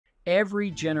every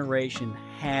generation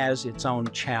has its own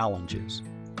challenges.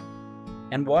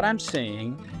 And what I'm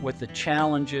seeing with the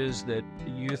challenges that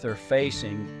the youth are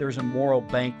facing, there's a moral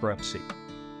bankruptcy.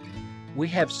 We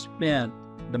have spent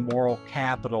the moral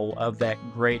capital of that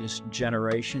greatest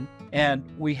generation, and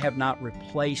we have not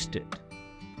replaced it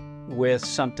with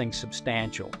something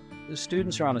substantial. The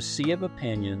students are on a sea of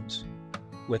opinions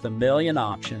with a million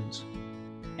options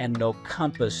and no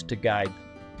compass to guide them.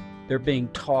 They're being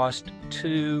tossed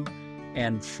to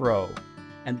and fro.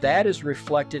 And that is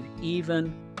reflected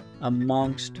even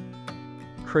amongst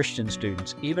Christian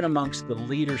students, even amongst the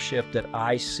leadership that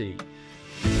I see.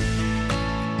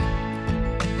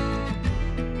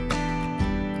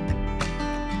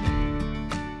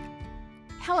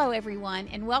 Hello, everyone,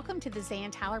 and welcome to the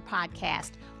Zan Tyler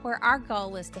Podcast, where our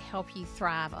goal is to help you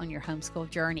thrive on your homeschool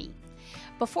journey.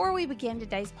 Before we begin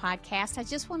today's podcast, I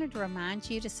just wanted to remind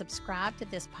you to subscribe to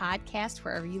this podcast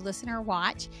wherever you listen or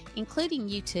watch, including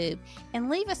YouTube, and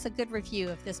leave us a good review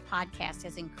if this podcast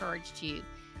has encouraged you.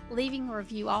 Leaving a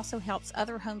review also helps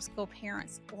other homeschool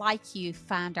parents like you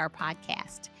find our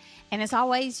podcast. And as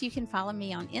always, you can follow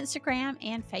me on Instagram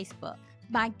and Facebook.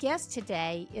 My guest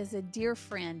today is a dear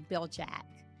friend, Bill Jack.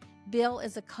 Bill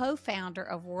is a co-founder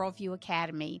of Worldview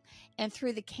Academy, and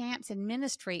through the camps and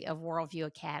ministry of Worldview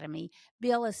Academy,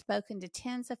 Bill has spoken to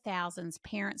tens of thousands,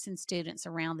 parents and students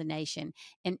around the nation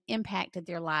and impacted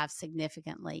their lives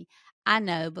significantly. I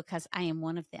know because I am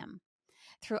one of them.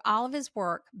 Through all of his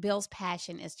work, Bill's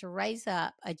passion is to raise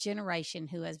up a generation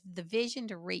who has the vision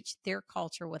to reach their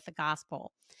culture with the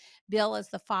gospel. Bill is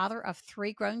the father of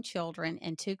 3 grown children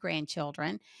and 2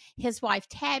 grandchildren. His wife,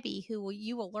 Tabby, who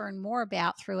you will learn more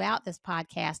about throughout this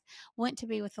podcast, went to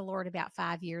be with the Lord about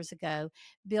 5 years ago.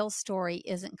 Bill's story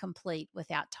isn't complete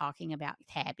without talking about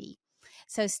Tabby.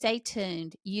 So stay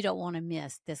tuned. You don't want to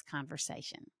miss this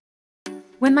conversation.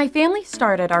 When my family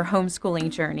started our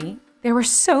homeschooling journey, there were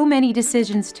so many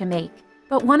decisions to make,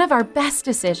 but one of our best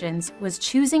decisions was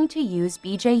choosing to use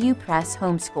BJU Press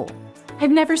Homeschool. I've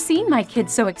never seen my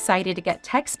kids so excited to get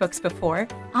textbooks before.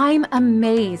 I'm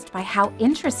amazed by how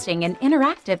interesting and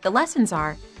interactive the lessons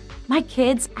are. My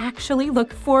kids actually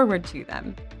look forward to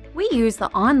them. We use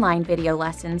the online video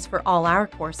lessons for all our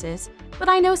courses, but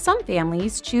I know some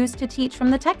families choose to teach from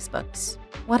the textbooks.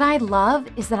 What I love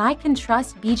is that I can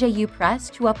trust BJU Press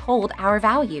to uphold our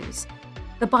values.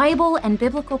 The Bible and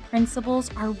biblical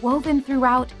principles are woven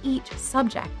throughout each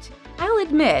subject. I'll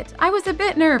admit, I was a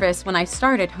bit nervous when I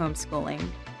started homeschooling,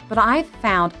 but I've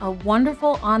found a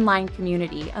wonderful online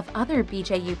community of other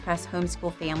BJU Press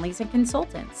homeschool families and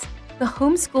consultants. The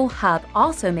Homeschool Hub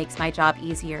also makes my job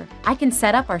easier. I can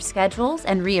set up our schedules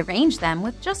and rearrange them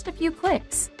with just a few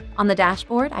clicks. On the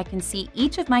dashboard, I can see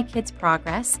each of my kids'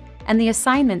 progress, and the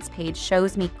assignments page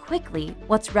shows me quickly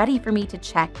what's ready for me to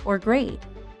check or grade.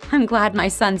 I'm glad my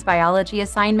son's biology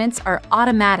assignments are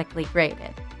automatically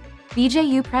graded.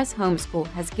 BJU Press Homeschool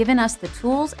has given us the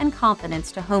tools and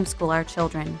confidence to homeschool our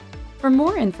children. For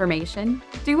more information,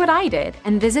 do what I did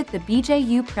and visit the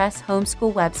BJU Press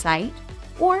Homeschool website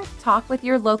or talk with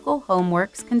your local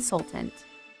HomeWorks consultant.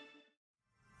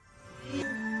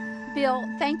 Bill,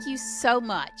 thank you so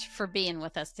much for being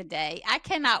with us today. I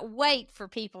cannot wait for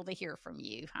people to hear from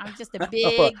you. I'm just a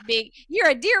you're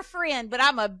a dear friend, but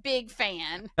I'm a big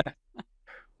fan.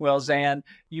 Well, Zan,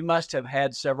 you must have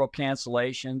had several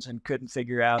cancellations and couldn't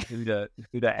figure out who to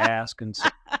ask. And so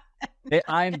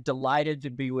I'm delighted to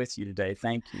be with you today.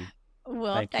 Thank you.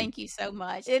 Well, thank you so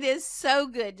much. It is so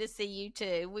good to see you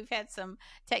too. We've had some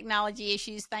technology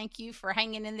issues. Thank you for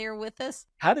hanging in there with us.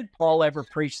 How did Paul ever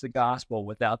preach the gospel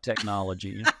without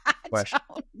technology? I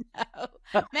don't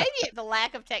know. Maybe the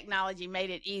lack of technology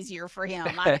made it easier for him.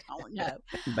 I don't know.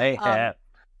 May have.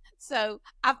 So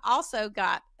I've also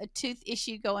got a tooth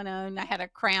issue going on. I had a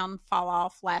crown fall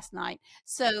off last night.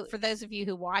 So for those of you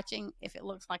who are watching, if it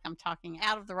looks like I'm talking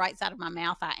out of the right side of my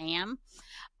mouth, I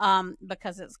am,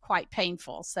 because it's quite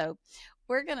painful. So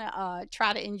we're going to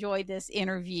try to enjoy this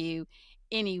interview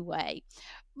anyway.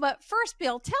 But first,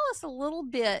 Bill, tell us a little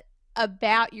bit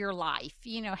about your life,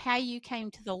 how you came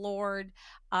to the Lord,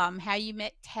 how you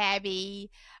met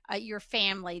Tabby, your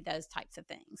family, those types of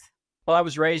things. Well, I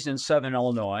was raised in Southern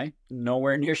Illinois,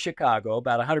 nowhere near Chicago,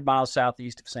 about 100 miles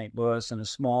southeast of St. Louis in a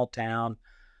small town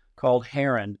called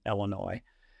Herrin, Illinois.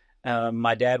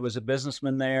 My dad was a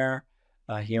businessman there.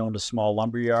 He owned a small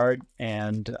lumber yard,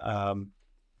 and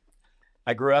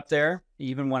I grew up there.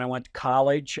 Even when I went to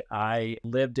college, I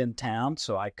lived in town,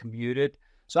 so I commuted.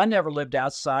 So I never lived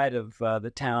outside of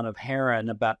the town of Herrin,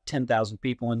 about 10,000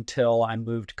 people, until I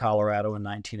moved to Colorado in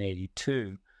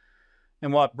 1982.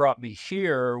 And what brought me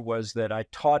here was that I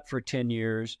taught for 10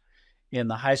 years in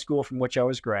the high school from which I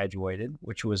was graduated,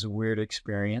 which was a weird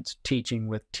experience, teaching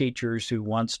with teachers who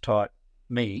once taught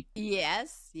me.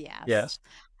 Yes, yes. Yes.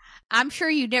 I'm sure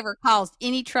you never caused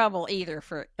any trouble either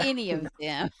for any of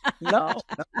them. No,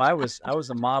 I was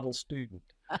a model student.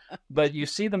 But you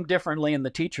see them differently in the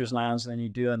teacher's lounge than you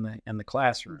do in the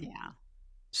classroom. Yeah.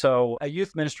 So a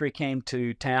youth ministry came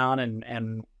to town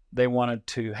and they wanted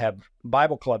to have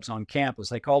Bible clubs on campus.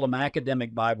 They called them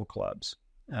academic Bible clubs,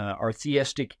 or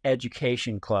theistic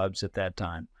education clubs at that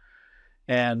time.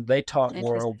 And they taught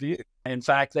worldview. In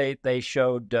fact, they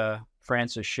showed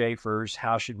Francis Schaeffer's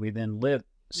How Should We Then Live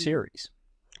series.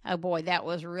 Oh boy, that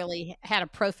was really had a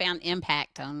profound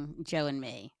impact on Joe and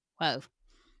me. Whoa.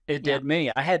 It did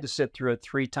me. I had to sit through it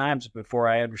 3 times before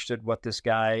I understood what this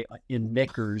guy in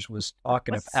knickers was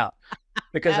talking about,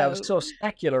 because I was so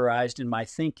secularized in my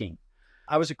thinking.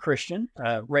 I was a Christian,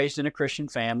 raised in a Christian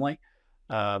family,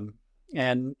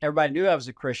 and everybody knew I was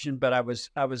a Christian, but I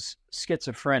was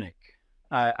schizophrenic.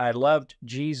 I loved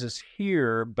Jesus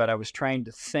here, but I was trained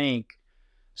to think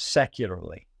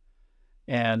secularly.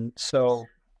 And so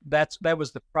that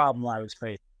was the problem I was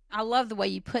facing. I love the way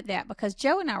you put that, because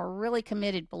Joe and I were really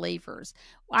committed believers.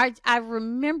 I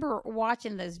remember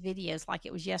watching those videos like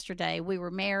it was yesterday. We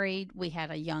were married. We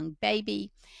had a young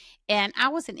baby. And I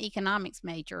was an economics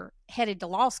major, headed to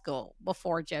law school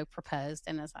before Joe proposed.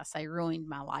 And as I say, ruined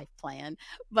my life plan,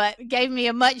 but gave me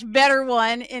a much better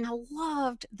one. And I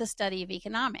loved the study of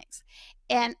economics.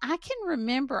 And I can't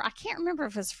remember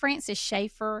if it was Francis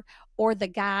Schaeffer or the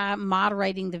guy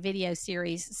moderating the video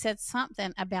series said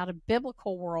something about a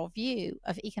biblical worldview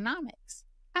of economics.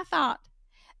 I thought,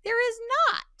 there is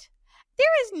not.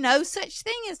 There is no such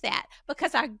thing as that,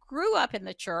 because I grew up in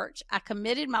the church. I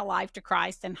committed my life to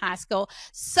Christ in high school.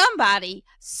 Somebody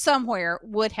somewhere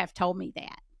would have told me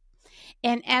that.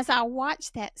 And as I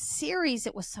watched that series,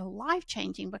 it was so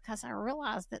life-changing, because I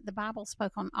realized that the Bible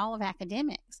spoke on all of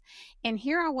academics. And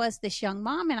here I was, this young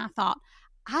mom, and I thought,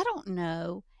 I don't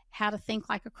know how to think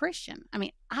like a Christian. I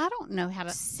mean, I don't know how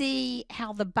to see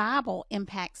how the Bible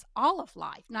impacts all of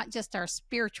life, not just our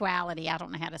spirituality. I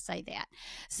don't know how to say that.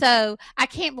 So I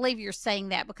can't believe you're saying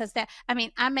that, because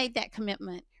I made that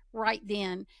commitment right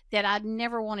then that I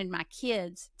never wanted my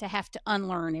kids to have to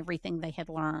unlearn everything they had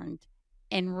learned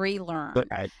and relearn.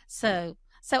 So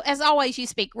as always, you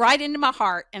speak right into my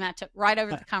heart, and I took right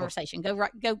over the conversation.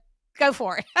 Go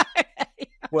for it.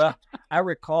 Well, I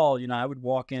recall, I would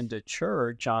walk into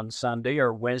church on Sunday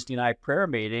or Wednesday night prayer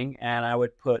meeting, and I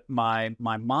would put my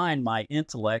mind, my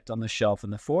intellect on the shelf in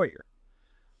the foyer.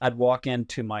 I'd walk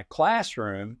into my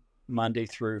classroom Monday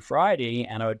through Friday,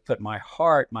 and I would put my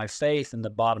heart, my faith in the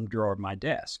bottom drawer of my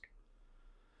desk.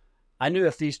 I knew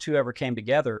if these two ever came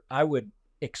together, I would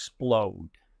explode.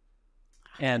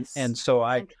 And so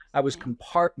I was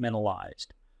compartmentalized.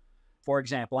 For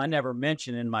example, I never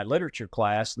mentioned in my literature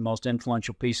class the most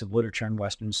influential piece of literature in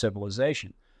Western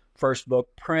civilization. First book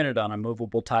printed on a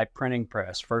movable type printing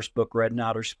press. First book read in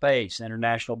outer space.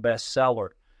 International bestseller.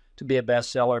 To be a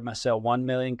bestseller, it must sell 1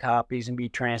 million copies and be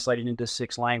translated into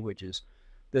 6 languages.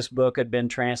 This book had been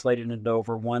translated into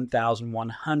over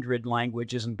 1,100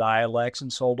 languages and dialects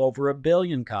and sold over 1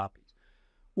 billion copies.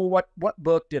 Well, what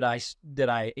book did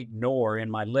I ignore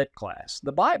in my lit class?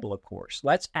 The Bible, of course.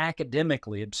 That's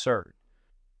academically absurd.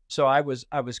 So I was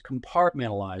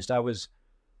compartmentalized. I was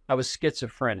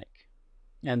schizophrenic,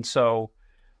 and so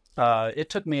it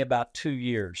took me about 2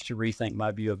 years to rethink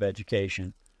my view of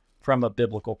education from a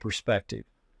biblical perspective.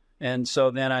 And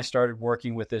so then I started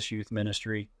working with this youth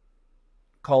ministry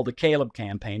called the Caleb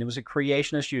Campaign. It was a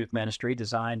creationist youth ministry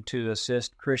designed to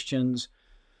assist Christians,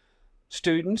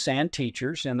 students, and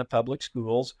teachers in the public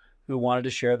schools who wanted to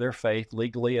share their faith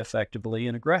legally, effectively,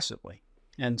 and aggressively.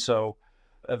 And so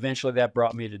eventually that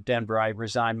brought me to Denver. I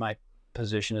resigned my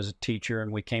position as a teacher,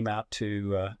 and we came out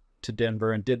to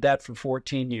Denver and did that for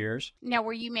 14 years. Now,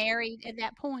 were you married at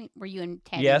that point? Were you and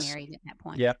Tabby married at that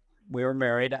point? Yep, we were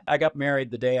married. I got married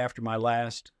the day after my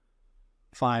last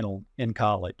final in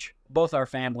college. Both our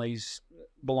families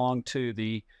belonged to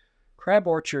the Crab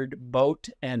Orchard Boat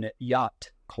and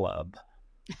Yacht Club.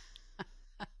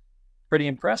 Pretty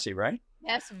impressive, right?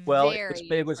 That's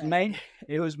it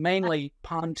was mainly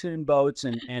pontoon boats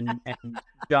and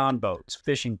John boats,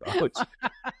 fishing boats.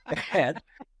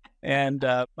 and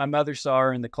my mother saw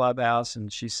her in the clubhouse,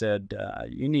 and she said,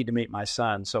 "You need to meet my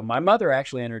son." So my mother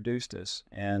actually introduced us,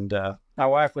 and my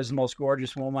wife was the most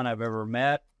gorgeous woman I've ever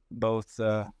met, both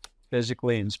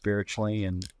physically and spiritually,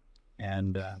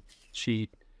 and she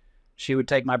would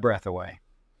take my breath away,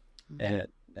 and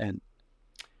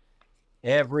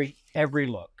every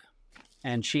look.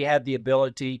 And she had the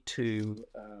ability to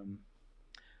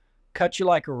cut you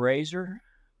like a razor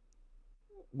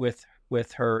with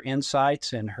her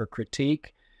insights and her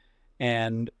critique.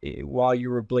 And while you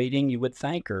were bleeding, you would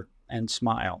thank her and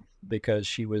smile because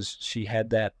she had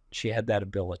that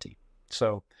ability.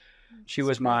 So she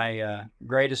was my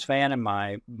greatest fan and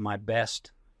my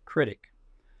best critic.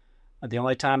 The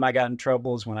only time I got in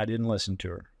trouble is when I didn't listen to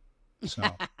her. So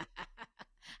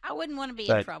I wouldn't want to be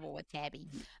in trouble with Tabby.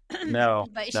 No,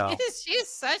 but no. She's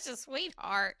such a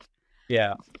sweetheart.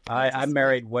 Yeah, I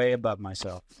married way above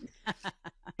myself.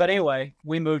 But anyway,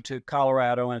 we moved to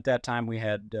Colorado, and at that time we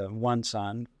had one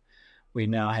son. We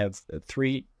now have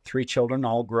three children,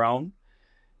 all grown,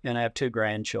 and I have 2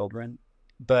 grandchildren.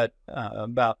 But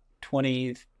about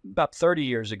 30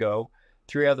 years ago,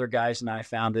 3 other guys and I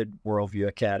founded Worldview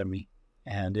Academy,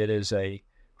 and it is a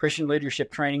Christian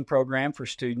leadership training program for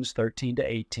students 13 to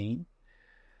 18.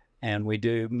 And we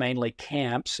do mainly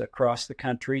camps across the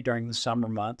country during the summer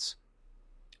months,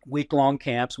 week-long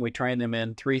camps, and we train them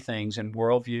in 3 things: in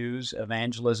worldviews,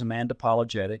 evangelism and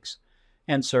apologetics,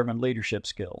 and servant leadership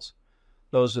skills.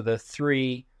 Those are the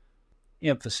 3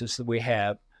 emphasis that we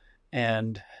have.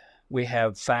 And we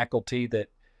have faculty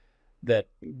that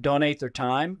donate their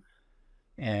time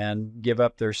and give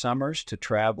up their summers to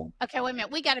travel. Okay, wait a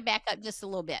minute. We got to back up just a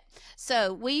little bit.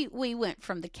 So we went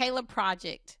from the Caleb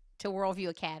Project to Worldview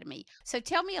Academy. So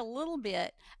tell me a little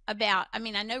bit about, I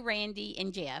know Randy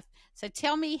and Jeff. So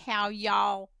tell me how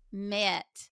y'all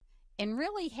met and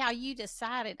really how you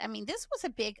decided. This was a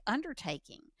big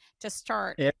undertaking to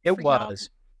start. It was.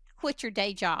 Quit your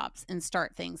day jobs and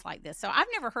start things like this. So I've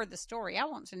never heard the story. I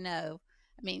want to know.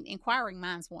 Inquiring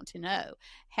minds want to know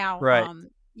how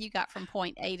you got from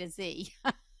point A to Z.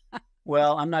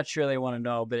 Well, I'm not sure they want to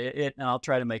know, but and I'll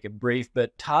try to make it brief.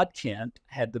 But Todd Kent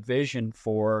had the vision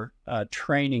for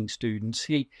training students.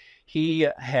 He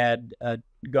had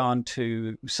gone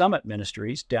to Summit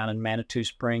Ministries down in Manitou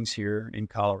Springs here in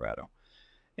Colorado.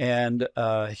 And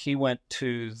he went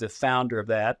to the founder of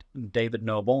that, David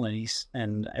Noble,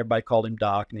 and everybody called him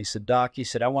Doc. And he said, Doc,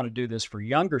 I want to do this for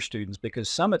younger students because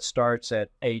Summit starts at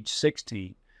age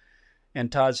 16. And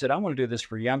Todd said, I want to do this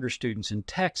for younger students in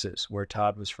Texas, where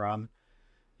Todd was from.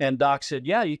 And Doc said,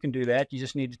 yeah, you can do that. You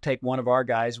just need to take one of our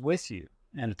guys with you.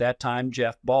 And at that time,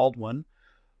 Jeff Baldwin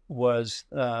was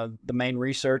the main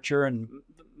researcher and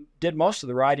did most of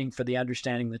the writing for the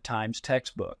Understanding the Times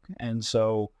textbook. And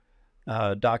so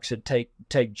Doc said,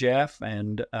 take Jeff.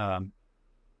 And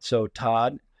so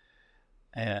Todd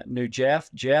knew Jeff.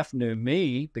 Jeff knew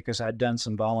me because I'd done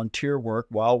some volunteer work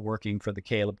while working for the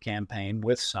Caleb campaign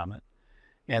with Summit.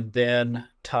 And then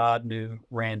Todd knew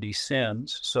Randy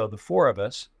Sims. So the 4 of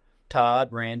us, Todd,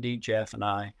 Randy, Jeff, and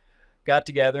I, got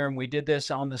together and we did this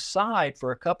on the side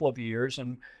for a couple of years.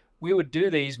 And we would do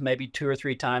these maybe 2 or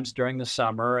 3 times during the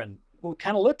summer. And we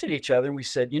kind of looked at each other and we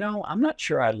said, I'm not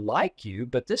sure I like you,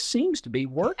 but this seems to be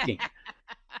working.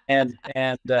 and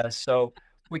so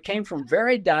we came from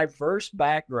very diverse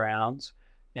backgrounds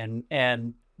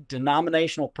and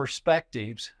denominational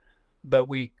perspectives, but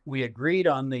we agreed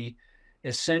on the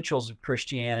essentials of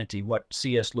Christianity, what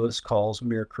C.S. Lewis calls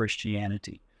mere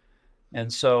Christianity.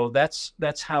 And so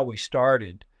that's how we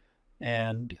started.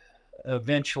 And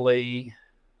eventually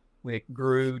we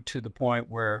grew to the point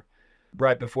where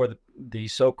right before the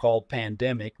so-called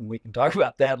pandemic, and we can talk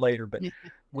about that later, but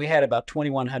we had about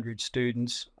 2,100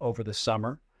 students over the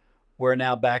summer. We're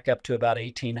now back up to about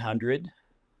 1,800.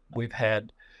 We've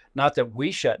had, not that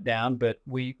we shut down, but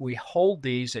we hold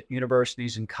these at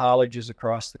universities and colleges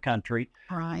across the country.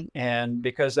 Right. And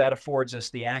because that affords us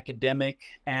the academic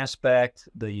aspect,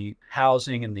 the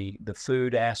housing and the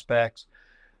food aspects.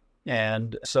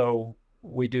 And so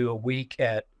we do a week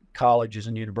at colleges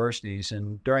and universities.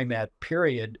 And during that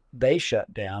period, they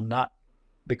shut down, not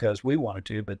because we wanted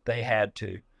to, but they had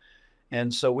to.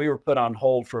 And so we were put on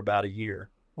hold for about a year.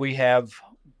 We have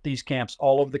these camps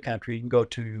all over the country. You can go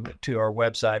to our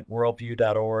website,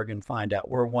 worldview.org, and find out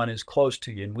where one is close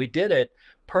to you. And we did it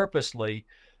purposely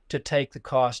to take the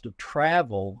cost of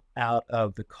travel out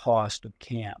of the cost of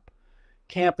camp.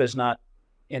 Camp is not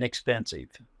inexpensive.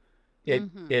 It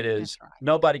is, right.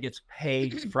 Nobody gets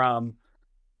paid from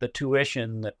the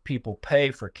tuition that people pay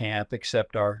for camp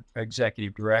except our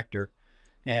executive director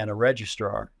and a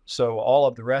registrar. So all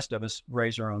of the rest of us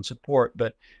raise our own support,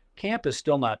 but camp is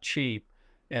still not cheap.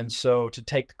 And so to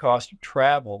take the cost of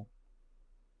travel,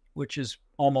 which is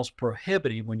almost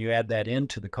prohibitive when you add that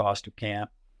into the cost of camp,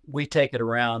 we take it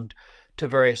around to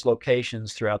various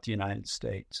locations throughout the United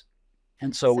States.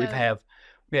 And so we have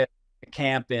a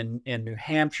camp in New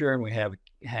Hampshire, and we have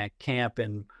a camp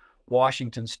in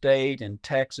Washington State and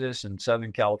Texas and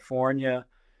Southern California.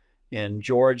 in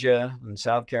Georgia and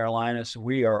South Carolina. So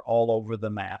we are all over the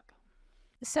map.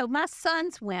 So my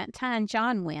sons went, Ty and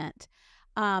John went,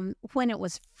 when it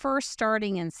was first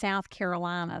starting in South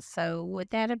Carolina. So would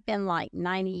that have been like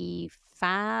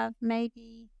 95,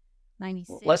 maybe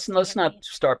 96? Let's not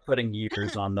start putting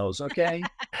years on those, okay?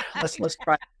 let's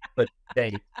try to put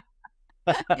date.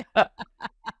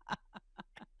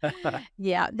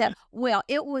 Yeah,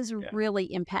 it was really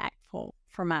impactful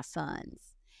for my sons.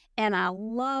 And I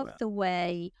love the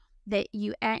way that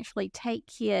you actually take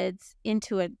kids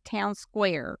into a town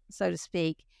square, so to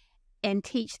speak, and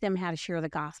teach them how to share the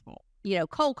gospel.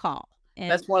 Cold call. And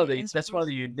that's one of the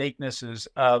uniquenesses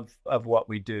of what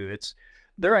we do.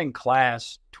 They're in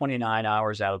class 29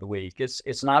 hours out of the week.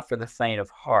 It's not for the faint of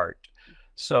heart.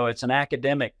 So it's an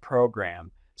academic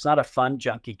program. It's not a fun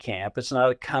junkie camp. It's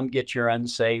not a come get your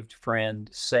unsaved friend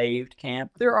saved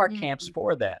camp. There are camps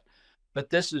for that, but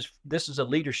this is a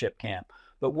leadership camp.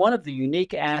 But one of the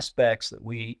unique aspects that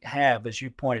we have, as you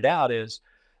pointed out, is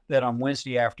that on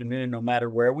Wednesday afternoon, no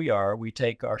matter where we are, we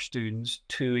take our students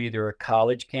to either a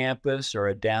college campus or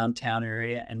a downtown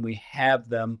area, and we have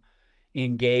them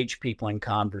engage people in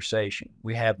conversation.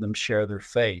 We have them share their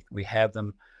faith. We have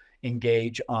them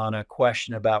engage on a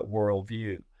question about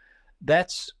worldview.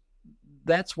 That's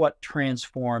what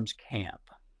transforms camp.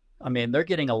 I mean, they're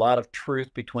getting a lot of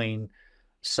truth between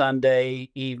Sunday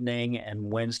evening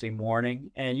and Wednesday morning,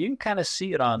 and you can kind of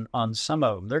see it on some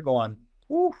of them. They're going,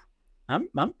 "Ooh,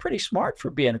 I'm pretty smart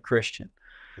for being a Christian."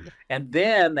 And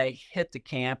then they hit the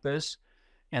campus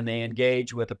and they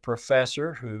engage with a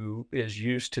professor who is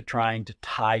used to trying to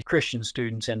tie Christian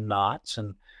students in knots,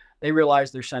 and they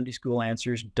realize their Sunday school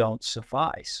answers don't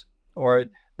suffice, or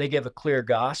they give a clear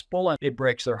gospel and it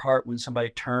breaks their heart when somebody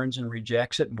turns and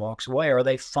rejects it and walks away, or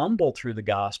they fumble through the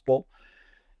gospel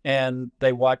and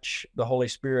they watch the Holy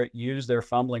Spirit use their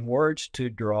fumbling words to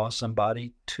draw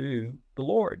somebody to the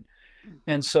Lord.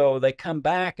 And so they come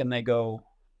back and they go,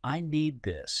 I need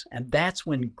this. And that's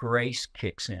when grace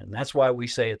kicks in. That's why we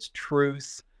say it's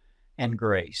truth and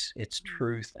grace. It's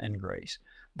truth and grace.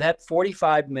 That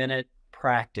 45-minute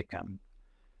practicum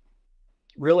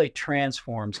really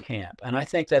transforms camp. And I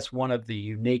think that's one of the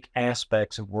unique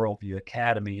aspects of Worldview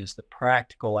Academy is the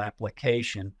practical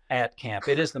application at camp.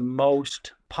 It is the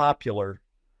most popular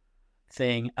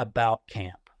thing about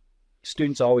camp.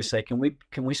 Students always say, can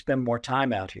we spend more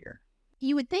time out here?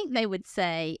 You would think they would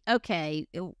say, okay,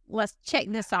 let's check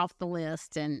this off the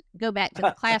list and go back to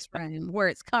the classroom where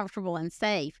it's comfortable and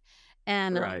safe.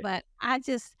 And but I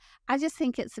just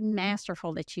think it's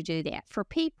masterful that you do that for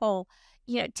people.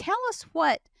 Tell us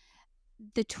what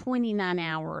the 29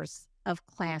 hours of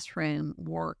classroom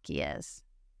work is.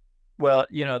 Well,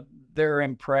 their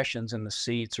impressions in the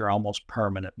seats are almost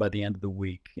permanent by the end of the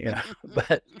week.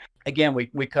 But again,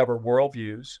 we cover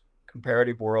worldviews,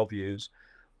 comparative worldviews.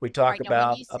 We talk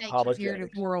about apologetics. Comparative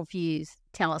worldviews.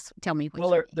 Tell me.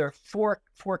 Well, there are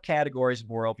four categories of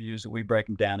worldviews that we break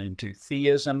them down into: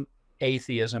 theism,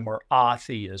 atheism or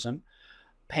atheism,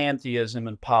 pantheism,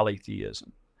 and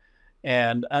polytheism.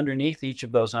 And underneath each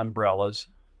of those umbrellas,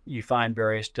 you find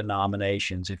various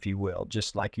denominations, if you will,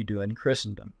 just like you do in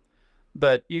Christendom.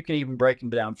 But you can even break them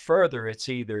down further. It's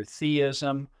either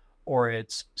theism or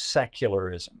it's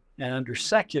secularism. And under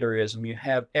secularism, you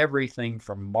have everything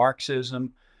from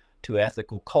Marxism to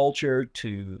ethical culture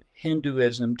to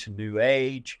Hinduism to New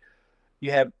Age. You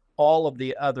have all of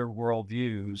the other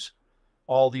worldviews,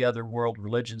 all the other world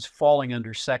religions falling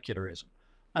under secularism.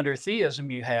 Under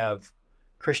theism, you have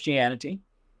Christianity,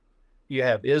 you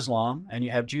have Islam, and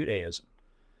you have Judaism.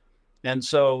 And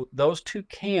so those two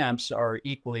camps are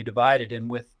equally divided. And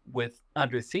with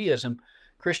under theism,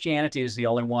 Christianity is the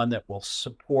only one that will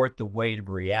support the weight of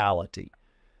reality.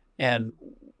 And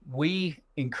we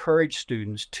encourage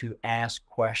students to ask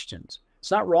questions. It's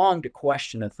not wrong to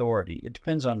question authority. It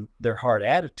depends on their heart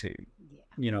attitude.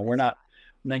 We're not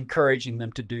encouraging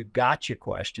them to do gotcha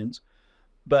questions,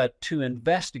 but to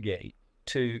investigate.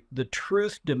 The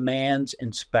truth demands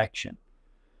inspection.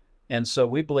 And so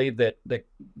we believe that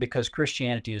because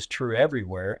Christianity is true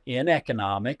everywhere, in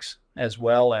economics as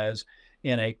well as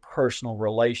in a personal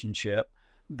relationship,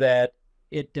 that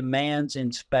it demands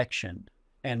inspection.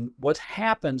 And what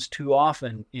happens too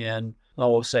often in,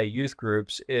 we'll say, youth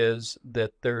groups is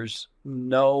that there's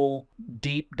no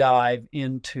deep dive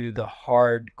into the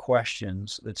hard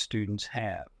questions that students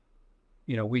have.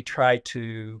 We try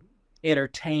to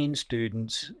entertain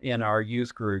students in our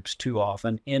youth groups too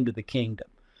often into the kingdom.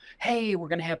 Hey, we're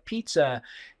going to have pizza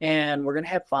and we're going to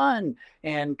have fun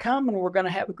and come and we're going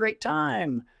to have a great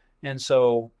time. And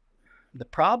so the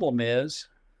problem is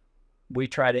we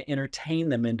try to entertain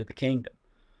them into the kingdom.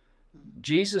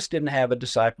 Jesus didn't have a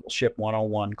discipleship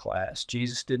one-on-one class.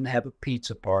 Jesus didn't have a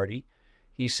pizza party.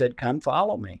 He said, come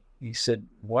follow me. He said,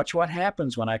 watch what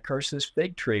happens when I curse this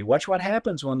fig tree. Watch what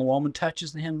happens when the woman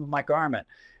touches the hem of my garment.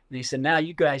 And he said, now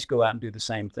you guys go out and do the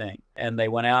same thing. And they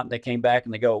went out and they came back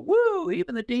and they go, woo,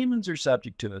 even the demons are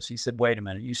subject to us. He said, wait a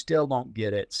minute, you still don't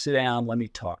get it. Sit down, let me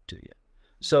talk to you.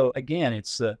 So again,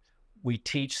 we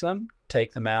teach them,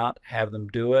 take them out, have them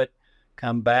do it,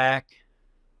 come back,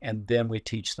 and then we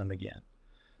teach them again.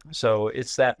 So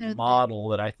it's that model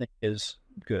that I think is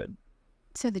good.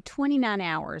 So the 29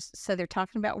 hours, so they're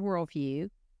talking about worldview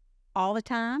all the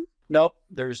time? Nope.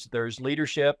 There's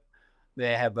leadership.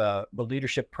 They have the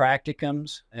leadership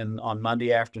practicums and on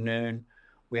Monday afternoon.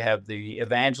 We have the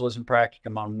evangelism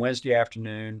practicum on Wednesday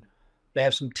afternoon. They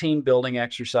have some team building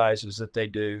exercises that they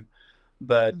do.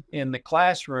 But in the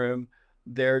classroom,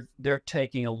 they're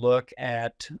taking a look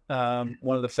at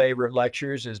one of the favorite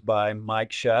lectures is by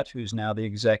Mike Shutt, who's now the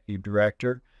executive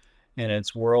director, and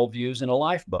it's Worldviews in a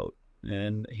Lifeboat.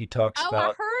 And he talks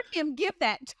about... I heard him give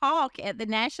that talk at the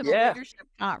National Leadership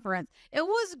Conference. It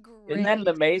was great. Isn't that an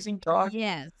amazing talk?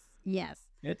 Yes.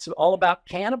 It's all about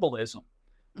cannibalism,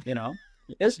 It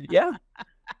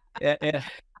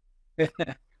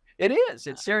is.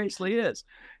 It seriously is.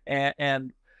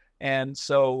 And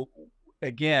so,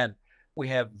 again, we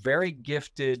have very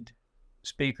gifted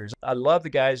speakers. I love the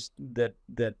guys that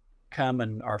come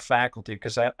and are faculty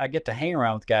because I get to hang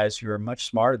around with guys who are much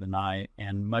smarter than I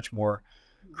and much more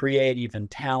creative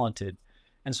and talented.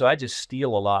 And so I just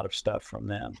steal a lot of stuff from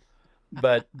them.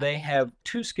 But they have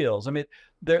two skills. I mean,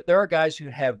 there are guys who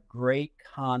have great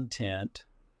content.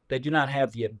 They do not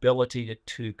have the ability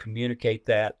to communicate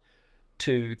that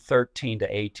to 13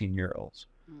 to 18-year-olds.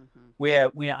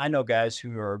 Mm-hmm. I know guys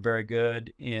who are very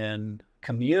good in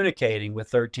communicating with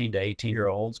 13 to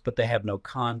 18-year-olds, but they have no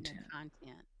content.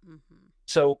 Mm-hmm.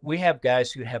 So we have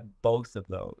guys who have both of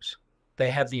those. They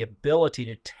have the ability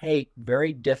to take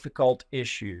very difficult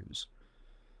issues,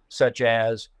 such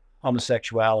as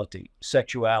homosexuality,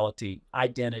 sexuality,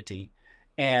 identity,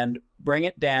 and bring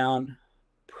it down,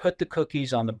 put the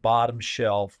cookies on the bottom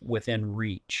shelf within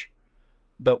reach.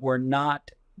 But we're not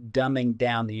dumbing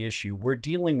down the issue. We're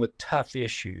dealing with tough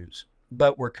issues,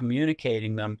 but we're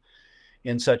communicating them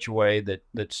in such a way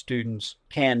that students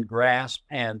can grasp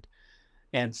and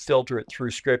filter it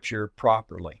through Scripture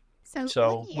properly.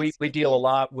 So we deal a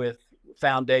lot with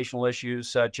foundational issues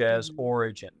such as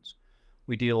origins.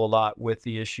 We deal a lot with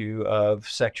the issue of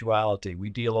sexuality. We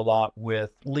deal a lot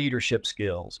with leadership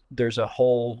skills. There's a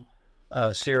whole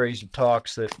series of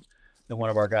talks that one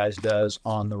of our guys does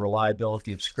on the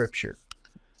reliability of Scripture.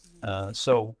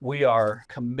 So we are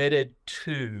committed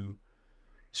to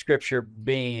Scripture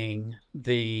being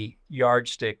the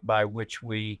yardstick by which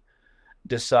we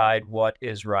decide what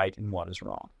is right and what is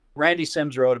wrong. Randy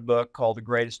Sims wrote a book called The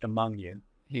Greatest Among You.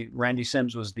 Randy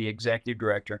Sims was the executive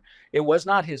director. It was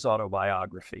not his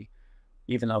autobiography,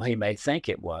 even though he may think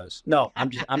it was. No,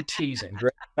 I'm teasing.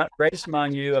 Greatest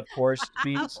Among You, of course,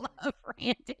 means... I love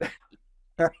Randy.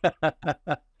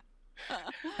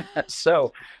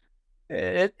 So,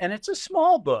 it's a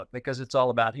small book because it's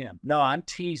all about him. No, I'm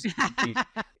teasing.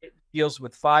 It deals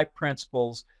with 5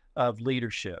 principles of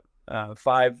leadership,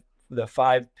 the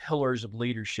 5 pillars of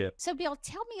leadership. So, Bill,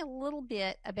 tell me a little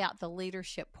bit about the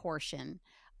leadership portion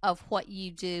of what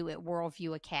you do at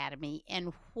Worldview Academy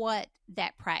and what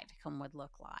that practicum would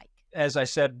look like. As I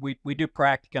said, we do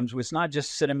practicums. It's not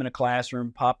just sit them in a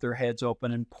classroom, pop their heads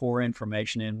open, and pour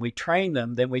information in. We train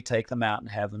them, then we take them out and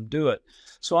have them do it.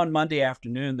 So on Monday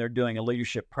afternoon, they're doing a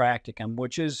leadership practicum,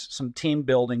 which is some team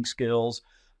building skills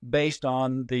based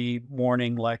on the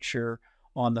morning lecture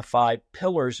on the 5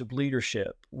 pillars of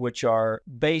leadership, which are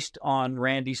based on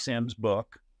Randy Sims'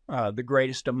 book, The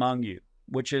Greatest Among You,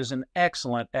 which is an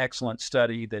excellent, excellent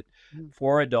study that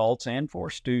for adults and for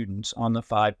students on the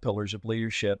 5 pillars of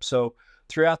leadership. So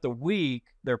throughout the week,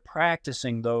 they're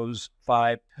practicing those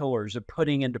 5 pillars, of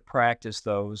putting into practice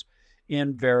those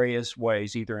in various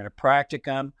ways, either in a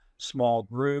practicum, small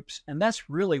groups, and that's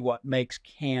really what makes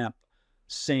camp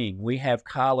sing. We have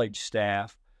college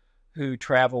staff who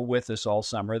travel with us all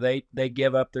summer. They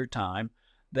give up their time.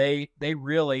 They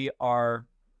really are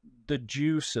the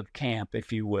juice of camp,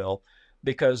 if you will,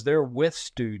 because they're with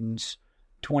students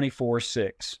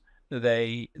 24/6.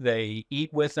 They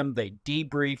eat with them, they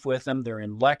debrief with them, they're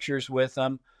in lectures with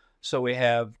them. So we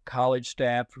have college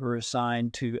staff who are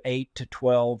assigned to 8 to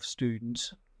 12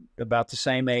 students, about the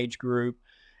same age group,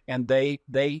 and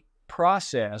they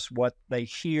process what they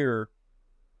hear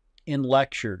in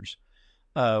lectures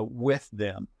with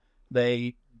them.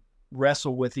 They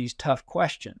wrestle with these tough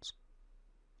questions.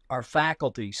 Our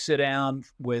faculty sit down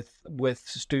with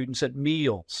students at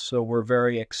meals, so we're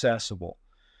very accessible.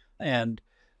 And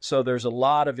so there's a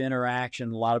lot of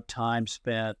interaction, a lot of time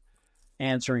spent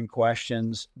answering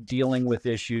questions, dealing with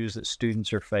issues that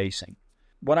students are facing.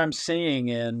 What I'm seeing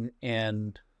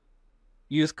in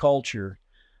youth culture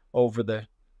over the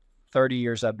 30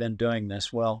 years I've been doing this,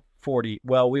 40,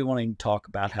 we won't even talk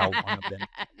about how long I've been.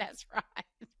 That's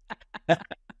right.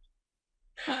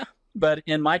 But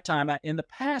in my time, in the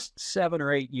past 7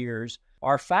 or 8 years,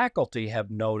 our faculty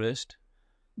have noticed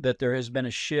that there has been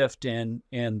a shift in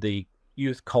the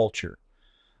youth culture.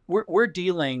 We're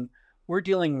dealing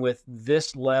with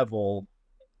this level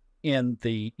in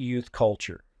the youth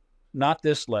culture, not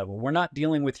this level. We're not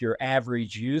dealing with your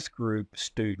average youth group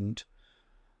student.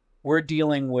 We're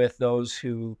dealing with those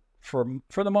who, for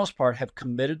the most part, have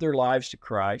committed their lives to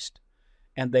Christ,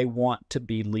 and they want to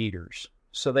be leaders.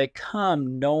 So they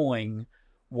come knowing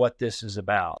what this is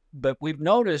about. But we've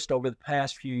noticed over the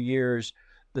past few years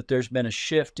that there's been a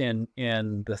shift in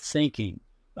the thinking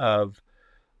of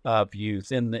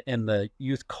youth, in the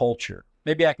youth culture.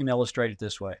 Maybe I can illustrate it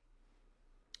this way.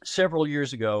 Several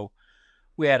years ago,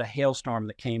 we had a hailstorm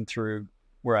that came through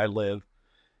where I live,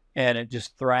 and it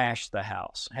just thrashed the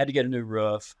house. I had to get a new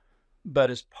roof.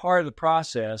 But as part of the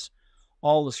process,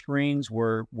 all the screens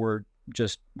were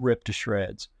just ripped to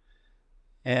shreds.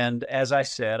 And as I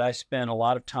said, I spent a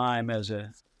lot of time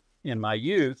in my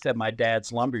youth at my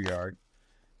dad's lumberyard,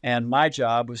 and my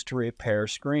job was to repair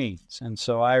screens. And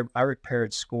so I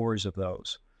repaired scores of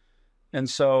those. And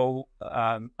so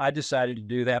I decided to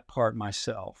do that part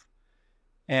myself.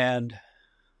 And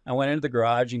I went into the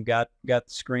garage and got the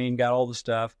screen, got all the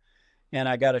stuff, and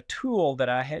I got a tool that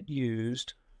I had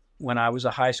used when I was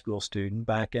a high school student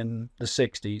back in the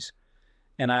 60s,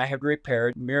 and I had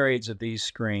repaired myriads of these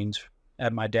screens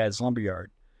at my dad's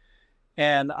lumberyard.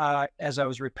 And as I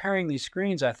was repairing these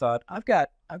screens, I thought, I've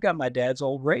got my dad's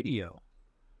old radio.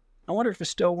 I wonder if it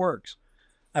still works.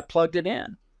 I plugged it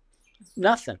in.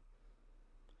 Nothing.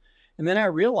 And then I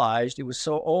realized it was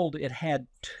so old, it had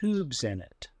tubes in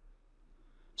it.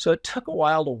 So it took a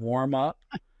while to warm up,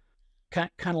 kind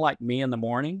of like me in the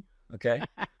morning, okay?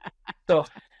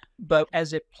 But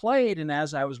as it played and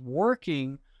as I was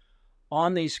working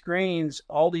on these screens,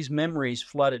 all these memories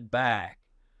flooded back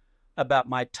about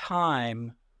my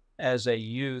time as a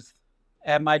youth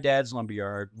at my dad's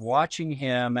lumberyard, watching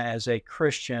him as a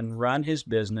Christian run his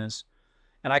business.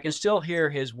 And I can still hear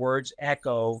his words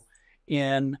echo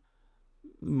in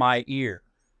my ear.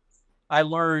 I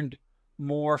learned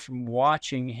more from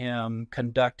watching him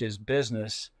conduct his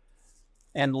business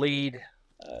and lead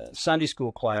Sunday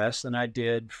school class than I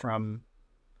did from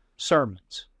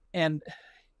sermons. And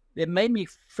it made me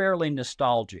fairly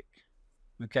nostalgic,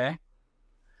 okay,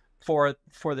 for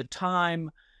the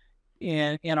time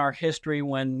in our history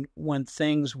when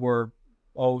things were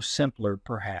simpler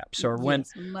perhaps, or when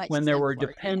there were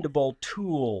dependable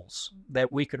tools that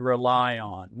we could rely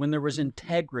on, when there was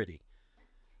integrity.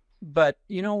 But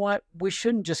you know what? We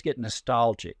shouldn't just get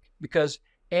nostalgic, because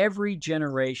every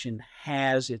generation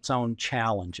has its own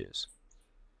challenges.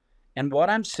 And what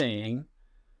I'm seeing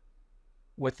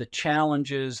with the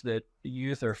challenges that the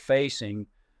youth are facing,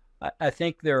 I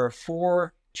think there are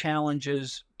 4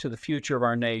 challenges to the future of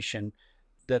our nation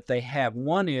that they have.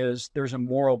 One is there's a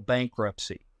moral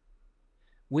bankruptcy.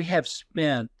 We have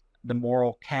spent the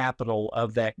moral capital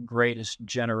of that greatest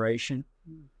generation,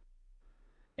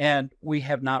 and we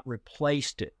have not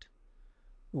replaced it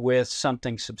with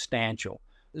something substantial.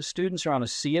 The students are on a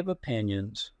sea of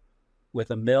opinions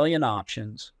with a million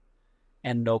options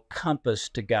and no compass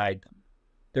to guide them.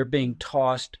 They're being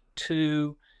tossed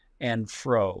to and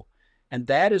fro. And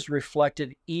that is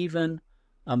reflected even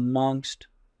amongst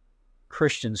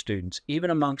Christian students, even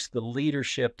amongst the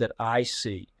leadership that I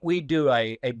see. We do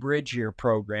a bridge year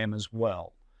program as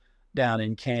well down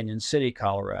in Canyon City,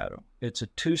 Colorado. It's a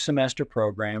 2-semester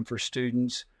program for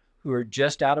students who are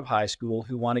just out of high school,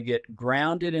 who want to get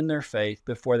grounded in their faith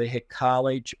before they hit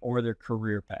college or their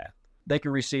career path. They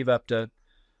can receive up to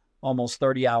almost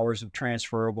 30 hours of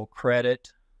transferable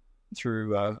credit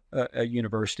through a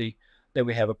university that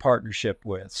we have a partnership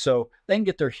with. So they can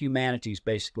get their humanities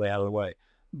basically out of the way.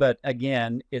 But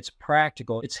again, it's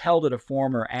practical. It's held at a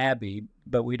former abbey,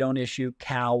 but we don't issue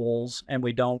cowls and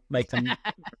we don't make them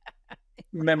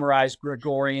memorize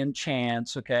Gregorian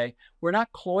chants, okay? We're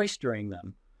not cloistering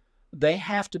them. They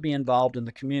have to be involved in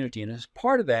the community. And as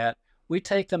part of that, we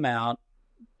take them out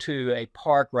to a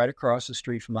park right across the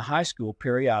street from the high school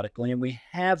periodically, and we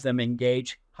have them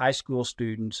engage high school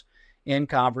students in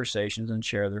conversations and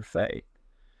share their faith.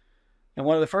 And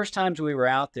one of the first times we were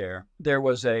out there, there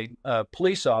was a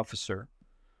police officer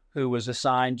who was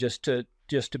assigned just to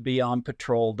be on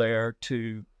patrol there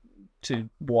to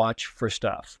watch for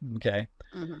stuff. Okay.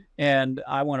 Mm-hmm. And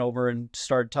I went over and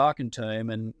started talking to him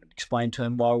and explained to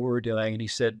him what we were doing. And he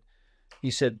said,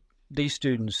 these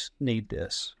students need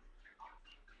this.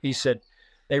 He said,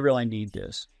 they really need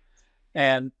this.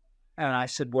 And I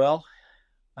said, well,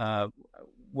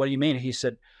 what do you mean? He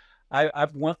said,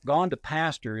 I've gone to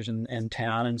pastors in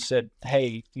town and said,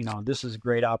 hey, this is a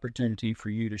great opportunity for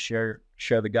you to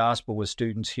share the gospel with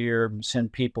students here,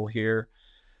 send people here.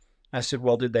 I said,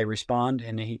 well, did they respond?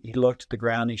 And he looked at the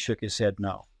ground, he shook his head,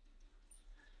 no.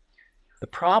 The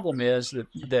problem is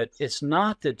that it's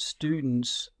not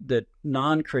that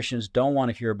non-Christians don't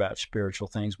want to hear about spiritual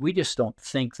things. We just don't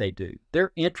think they do.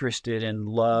 They're interested in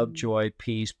love, joy,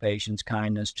 peace, patience,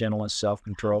 kindness, gentleness,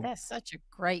 self-control. That's such a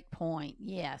great point.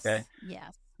 Yes. Okay?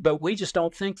 Yes. But we just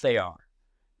don't think they are.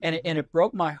 And it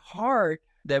broke my heart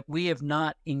that we have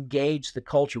not engaged the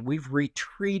culture. We've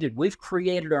retreated. We've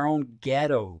created our own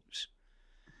ghettos.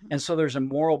 And so there's a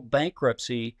moral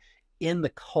bankruptcy in the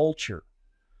culture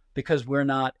because we're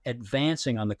not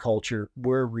advancing on the culture.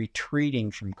 We're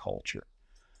retreating from culture.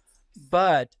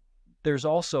 But there's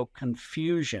also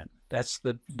confusion. That's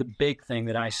the big thing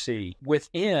that I see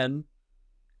within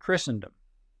Christendom.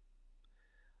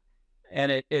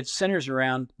 And it centers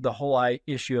around the whole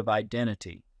issue of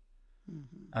identity.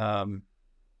 Mm-hmm.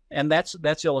 And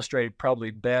that's illustrated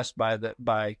probably best by the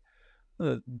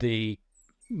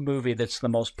movie that's the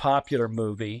most popular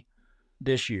movie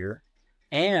this year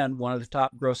and one of the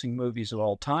top grossing movies of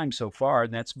all time so far,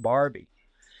 and that's Barbie.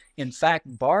 In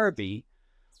fact, Barbie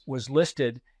was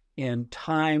listed in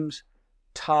Time's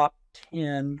top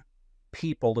 10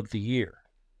 people of the year.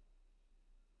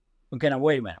 Okay, now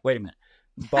wait a minute.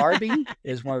 Barbie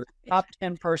is one of the top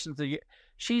 10 persons of the year.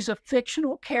 She's a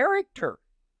fictional character,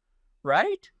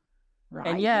 right? Right.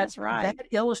 And yet, that's right. That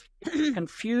illustrates the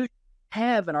confusion we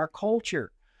have in our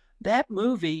culture. That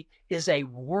movie is a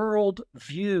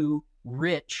worldview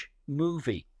rich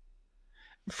movie.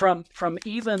 From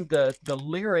even the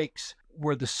lyrics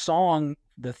were the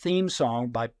theme song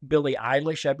by Billie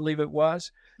Eilish, I believe it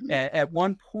was. At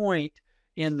one point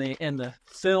in the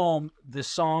film, the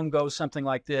song goes something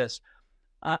like this: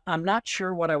 I'm not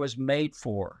sure what I was made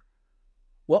for.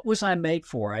 What was I made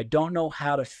for? I don't know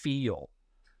how to feel.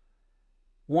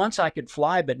 Once I could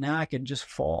fly, but now I can just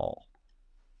fall.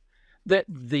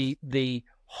 The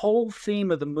whole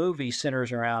theme of the movie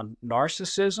centers around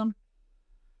narcissism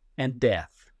and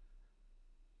death.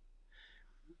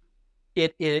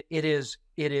 It is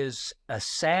a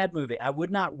sad movie. I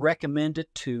would not recommend it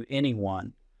to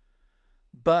anyone,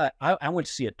 but I went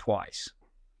to see it twice.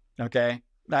 Okay,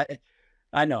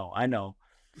 I know.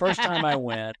 First time I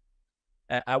went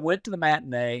to the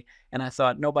matinee, and I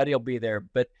thought nobody will be there,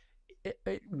 but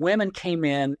women came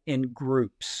in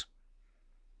groups.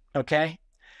 Okay,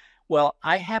 well,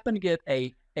 I happened to get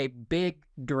a big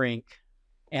drink,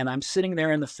 and I'm sitting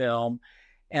there in the film,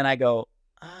 and I go,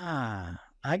 I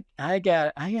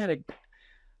gotta,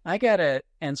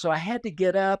 and so I had to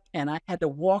get up, and I had to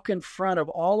walk in front of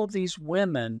all of these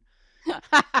women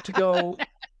to go.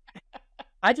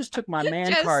 I just took my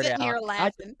man card out.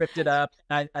 I just ripped it up.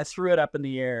 I threw it up in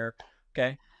the air.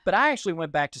 Okay. But I actually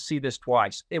went back to see this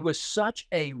twice. It was such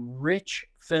a rich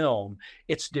film.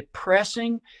 It's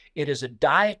depressing. It is a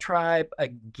diatribe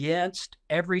against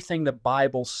everything the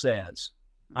Bible says.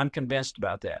 I'm convinced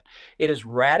about that. It is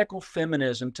radical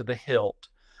feminism to the hilt,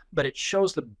 but it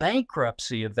shows the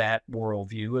bankruptcy of that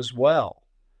worldview as well.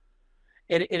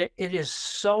 It is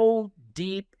so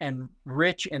deep and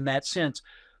rich in that sense.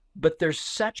 But there's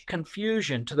such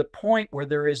confusion to the point where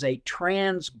there is a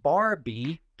trans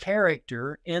Barbie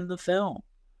character in the film.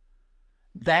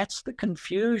 That's the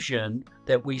confusion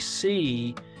that we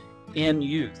see in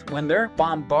youth. When they're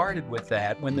bombarded with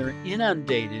that, when they're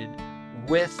inundated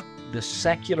with the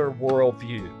secular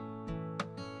worldview,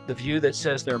 the view that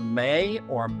says there may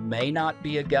or may not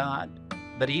be a God,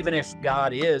 but even if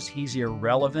God is, he's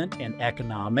irrelevant in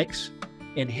economics,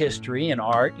 in history, in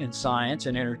art, in science,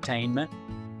 in entertainment.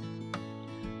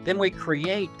 Then we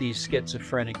create these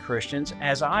schizophrenic Christians,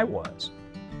 as I was.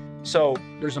 So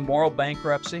there's a moral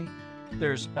bankruptcy,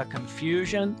 there's a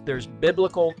confusion, there's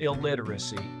biblical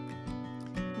illiteracy.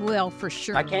 Well, for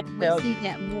sure. I can't tell you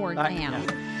that more now.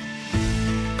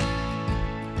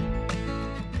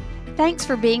 Thanks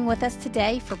for being with us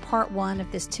today for part 1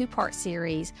 of this 2-part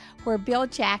series where Bill,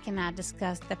 Jack, and I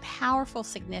discuss the powerful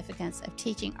significance of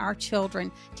teaching our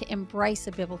children to embrace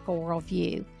a biblical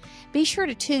worldview. Be sure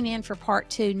to tune in for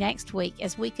part 2 next week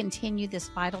as we continue this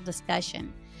vital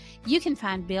discussion. You can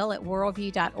find Bill at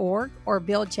worldview.org or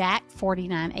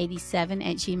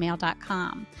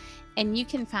billjack4987@gmail.com. And you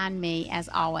can find me, as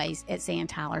always, at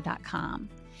zantyler.com.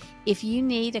 If you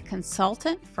need a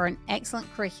consultant for an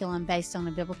excellent curriculum based on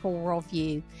a biblical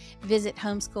worldview, visit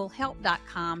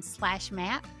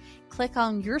homeschoolhelp.com/map, click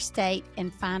on your state,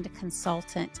 and find a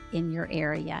consultant in your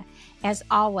area. As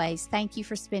always, thank you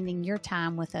for spending your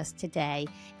time with us today,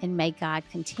 and may God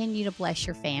continue to bless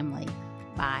your family.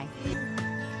 Bye.